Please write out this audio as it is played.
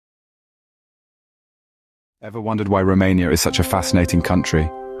Ever wondered why Romania is such a fascinating country?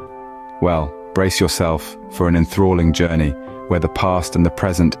 Well, brace yourself for an enthralling journey where the past and the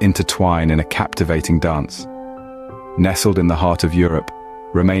present intertwine in a captivating dance. Nestled in the heart of Europe,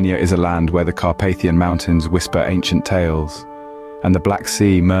 Romania is a land where the Carpathian Mountains whisper ancient tales, and the Black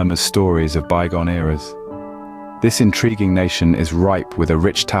Sea murmurs stories of bygone eras. This intriguing nation is ripe with a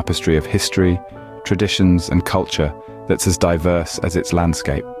rich tapestry of history, traditions, and culture that's as diverse as its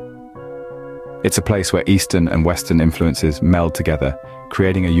landscape. It's a place where Eastern and Western influences meld together,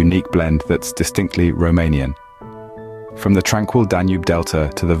 creating a unique blend that's distinctly Romanian. From the tranquil Danube Delta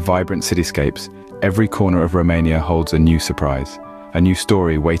to the vibrant cityscapes, every corner of Romania holds a new surprise, a new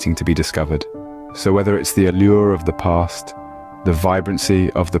story waiting to be discovered. So whether it's the allure of the past, the vibrancy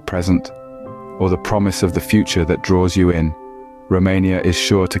of the present, or the promise of the future that draws you in, Romania is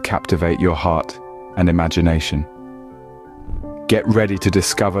sure to captivate your heart and imagination. Get ready to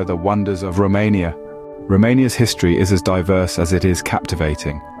discover the wonders of Romania. Romania's history is as diverse as it is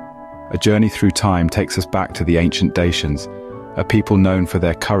captivating. A journey through time takes us back to the ancient Dacians, a people known for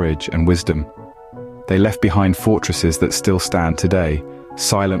their courage and wisdom. They left behind fortresses that still stand today,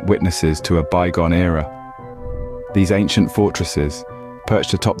 silent witnesses to a bygone era. These ancient fortresses,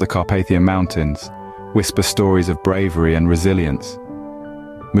 perched atop the Carpathian Mountains, whisper stories of bravery and resilience.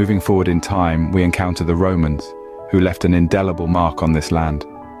 Moving forward in time, we encounter the Romans, who left an indelible mark on this land.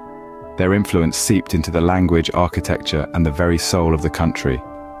 Their influence seeped into the language, architecture, and the very soul of the country.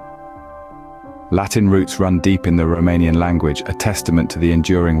 Latin roots run deep in the Romanian language, a testament to the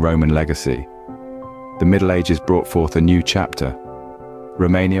enduring Roman legacy. The Middle Ages brought forth a new chapter.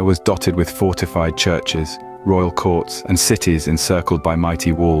 Romania was dotted with fortified churches, royal courts, and cities encircled by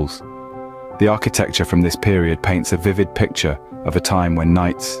mighty walls. The architecture from this period paints a vivid picture of a time when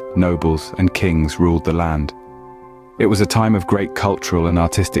knights, nobles, and kings ruled the land. It was a time of great cultural and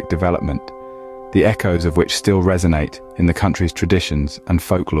artistic development, the echoes of which still resonate in the country's traditions and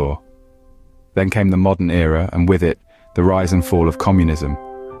folklore. Then came the modern era, and with it, the rise and fall of communism.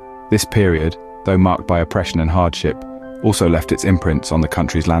 This period, though marked by oppression and hardship, also left its imprints on the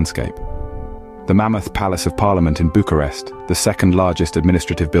country's landscape. The Mammoth Palace of Parliament in Bucharest, the second largest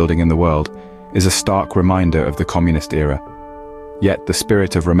administrative building in the world, is a stark reminder of the communist era. Yet the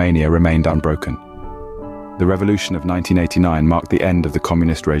spirit of Romania remained unbroken. The revolution of 1989 marked the end of the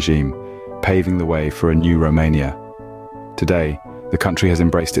communist regime, paving the way for a new Romania. Today, the country has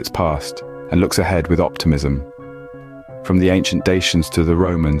embraced its past and looks ahead with optimism. From the ancient Dacians to the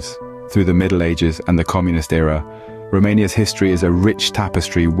Romans, through the Middle Ages and the communist era, Romania's history is a rich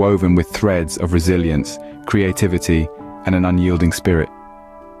tapestry woven with threads of resilience, creativity, and an unyielding spirit.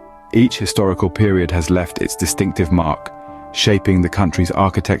 Each historical period has left its distinctive mark, shaping the country's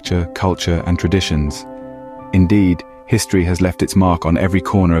architecture, culture, and traditions. Indeed, history has left its mark on every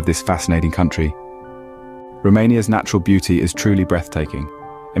corner of this fascinating country. Romania's natural beauty is truly breathtaking.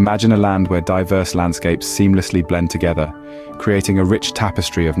 Imagine a land where diverse landscapes seamlessly blend together, creating a rich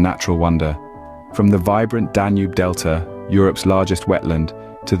tapestry of natural wonder. From the vibrant Danube Delta, Europe's largest wetland,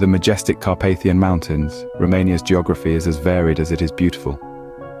 to the majestic Carpathian Mountains, Romania's geography is as varied as it is beautiful.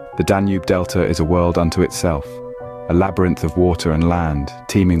 The Danube Delta is a world unto itself, a labyrinth of water and land,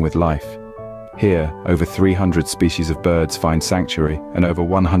 teeming with life. Here, over 300 species of birds find sanctuary, and over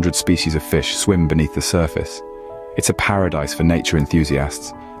 100 species of fish swim beneath the surface. It's a paradise for nature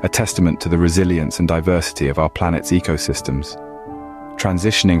enthusiasts, a testament to the resilience and diversity of our planet's ecosystems.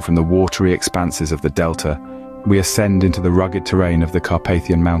 Transitioning from the watery expanses of the delta, we ascend into the rugged terrain of the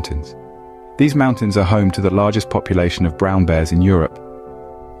Carpathian Mountains. These mountains are home to the largest population of brown bears in Europe.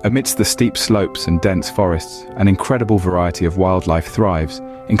 Amidst the steep slopes and dense forests, an incredible variety of wildlife thrives,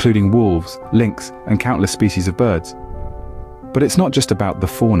 including wolves, lynx, and countless species of birds. But it's not just about the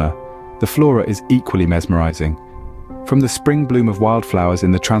fauna. The flora is equally mesmerizing. From the spring bloom of wildflowers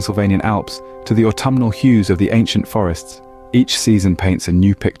in the Transylvanian Alps to the autumnal hues of the ancient forests, each season paints a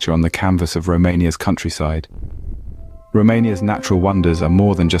new picture on the canvas of Romania's countryside. Romania's natural wonders are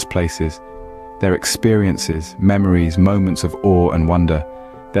more than just places. They're experiences, memories, moments of awe and wonder.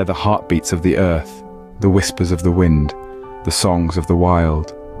 They're the heartbeats of the earth, the whispers of the wind, the songs of the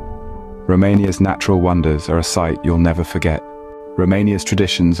wild. Romania's natural wonders are a sight you'll never forget. Romania's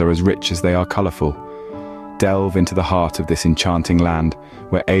traditions are as rich as they are colorful. Delve into the heart of this enchanting land,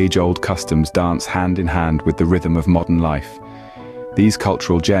 where age-old customs dance hand in hand with the rhythm of modern life. These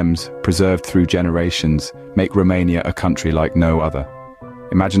cultural gems, preserved through generations, make Romania a country like no other.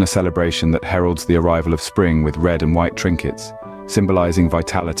 Imagine a celebration that heralds the arrival of spring with red and white trinkets, symbolizing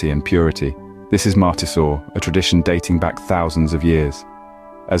vitality and purity. This is Martisor, a tradition dating back thousands of years.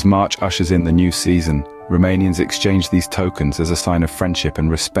 As March ushers in the new season, Romanians exchange these tokens as a sign of friendship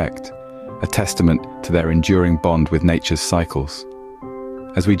and respect. a testament to their enduring bond with nature's cycles.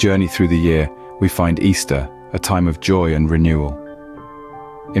 As we journey through the year, we find Easter, a time of joy and renewal.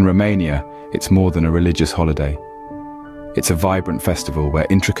 In Romania, it's more than a religious holiday. It's a vibrant festival where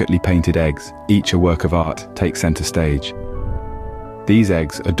intricately painted eggs, each a work of art, take center stage. These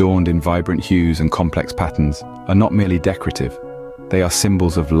eggs, adorned in vibrant hues and complex patterns, are not merely decorative. They are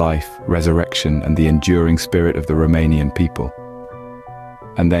symbols of life, resurrection, and the enduring spirit of the Romanian people.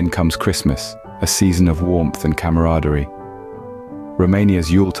 And then comes Christmas, a season of warmth and camaraderie. Romania's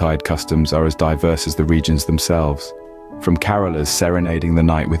Yuletide customs are as diverse as the regions themselves, from carolers serenading the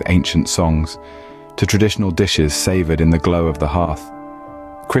night with ancient songs, to traditional dishes savored in the glow of the hearth.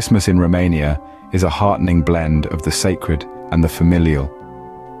 Christmas in Romania is a heartening blend of the sacred and the familial.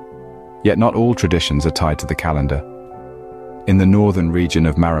 Yet not all traditions are tied to the calendar. In the northern region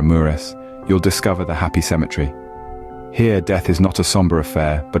of Maramureș, you'll discover the Happy Cemetery. Here, death is not a somber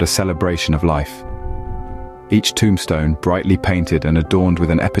affair, but a celebration of life. Each tombstone, brightly painted and adorned with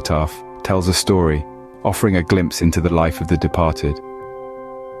an epitaph, tells a story, offering a glimpse into the life of the departed.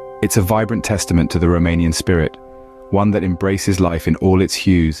 It's a vibrant testament to the Romanian spirit, one that embraces life in all its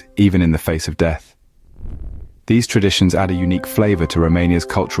hues, even in the face of death. These traditions add a unique flavor to Romania's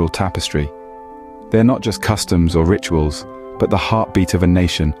cultural tapestry. They're not just customs or rituals, but the heartbeat of a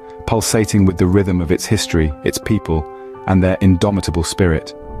nation, pulsating with the rhythm of its history, its people, and their indomitable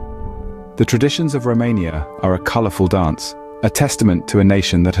spirit. The traditions of Romania are a colorful dance, a testament to a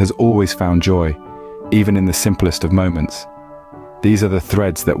nation that has always found joy, even in the simplest of moments. These are the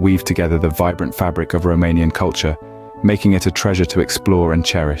threads that weave together the vibrant fabric of Romanian culture, making it a treasure to explore and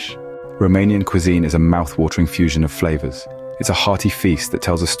cherish. Romanian cuisine is a mouth-watering fusion of flavors. It's a hearty feast that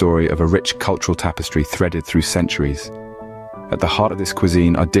tells a story of a rich cultural tapestry threaded through centuries. At the heart of this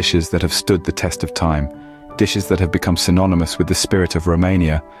cuisine are dishes that have stood the test of time, dishes that have become synonymous with the spirit of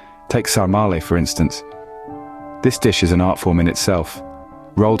Romania. Take sarmale, for instance. This dish is an art form in itself.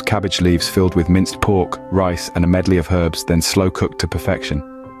 Rolled cabbage leaves filled with minced pork, rice, and a medley of herbs, then slow-cooked to perfection.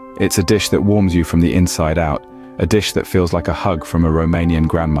 It's a dish that warms you from the inside out, a dish that feels like a hug from a Romanian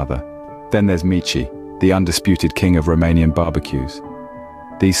grandmother. Then there's mici, the undisputed king of Romanian barbecues.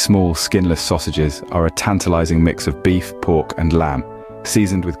 These small, skinless sausages are a tantalizing mix of beef, pork, and lamb,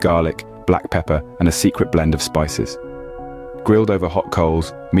 seasoned with garlic, black pepper, and a secret blend of spices. Grilled over hot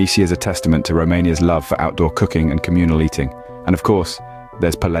coals, mici is a testament to Romania's love for outdoor cooking and communal eating. And of course,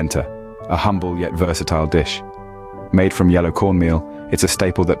 there's polenta, a humble yet versatile dish. Made from yellow cornmeal, it's a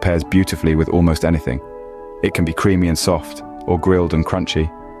staple that pairs beautifully with almost anything. It can be creamy and soft, or grilled and crunchy.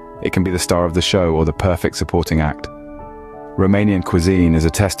 It can be the star of the show or the perfect supporting act. Romanian cuisine is a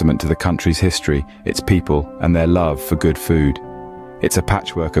testament to the country's history, its people, and their love for good food. It's a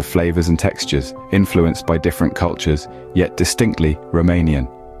patchwork of flavors and textures, influenced by different cultures, yet distinctly Romanian.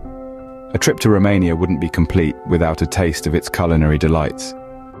 A trip to Romania wouldn't be complete without a taste of its culinary delights.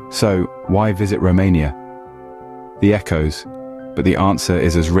 So, why visit Romania? The echoes, but the answer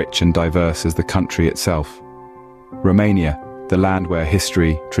is as rich and diverse as the country itself. Romania, the land where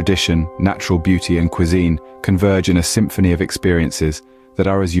history, tradition, natural beauty and cuisine converge in a symphony of experiences that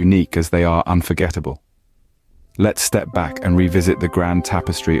are as unique as they are unforgettable. Let's step back and revisit the grand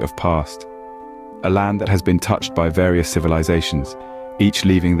tapestry of past. A land that has been touched by various civilizations, each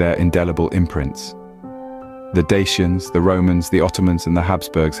leaving their indelible imprints. The Dacians, the Romans, the Ottomans and the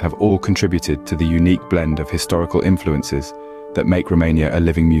Habsburgs have all contributed to the unique blend of historical influences that make Romania a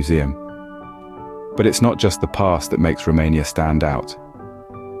living museum. But it's not just the past that makes Romania stand out.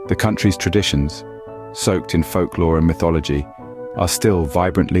 The country's traditions, soaked in folklore and mythology, are still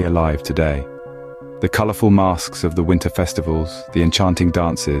vibrantly alive today. The colorful masks of the winter festivals, the enchanting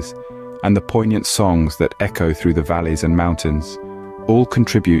dances, and the poignant songs that echo through the valleys and mountains all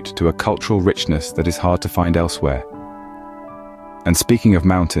contribute to a cultural richness that is hard to find elsewhere. And speaking of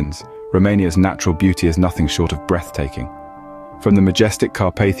mountains, Romania's natural beauty is nothing short of breathtaking. From the majestic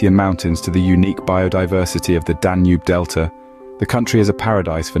Carpathian Mountains to the unique biodiversity of the Danube Delta, the country is a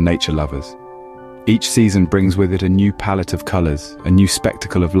paradise for nature lovers. Each season brings with it a new palette of colors, a new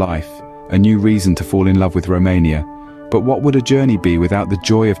spectacle of life, a new reason to fall in love with Romania. But what would a journey be without the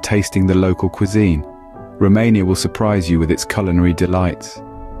joy of tasting the local cuisine? Romania will surprise you with its culinary delights.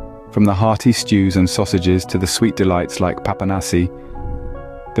 From the hearty stews and sausages to the sweet delights like papanasi,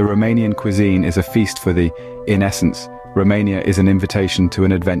 the Romanian cuisine is a feast for the, in essence, Romania is an invitation to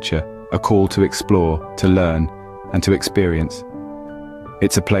an adventure, a call to explore, to learn, and to experience.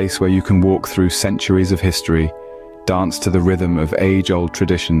 It's a place where you can walk through centuries of history, dance to the rhythm of age-old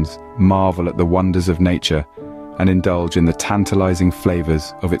traditions, marvel at the wonders of nature, and indulge in the tantalizing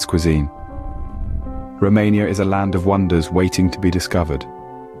flavors of its cuisine. Romania is a land of wonders waiting to be discovered.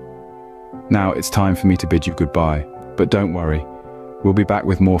 Now it's time for me to bid you goodbye, but don't worry, we'll be back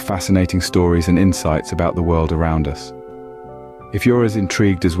with more fascinating stories and insights about the world around us. If you're as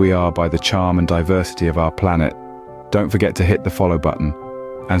intrigued as we are by the charm and diversity of our planet, don't forget to hit the follow button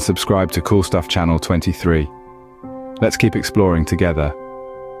and subscribe to Cool Stuff Channel 23. Let's keep exploring together.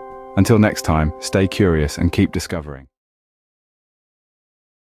 Until next time, stay curious and keep discovering.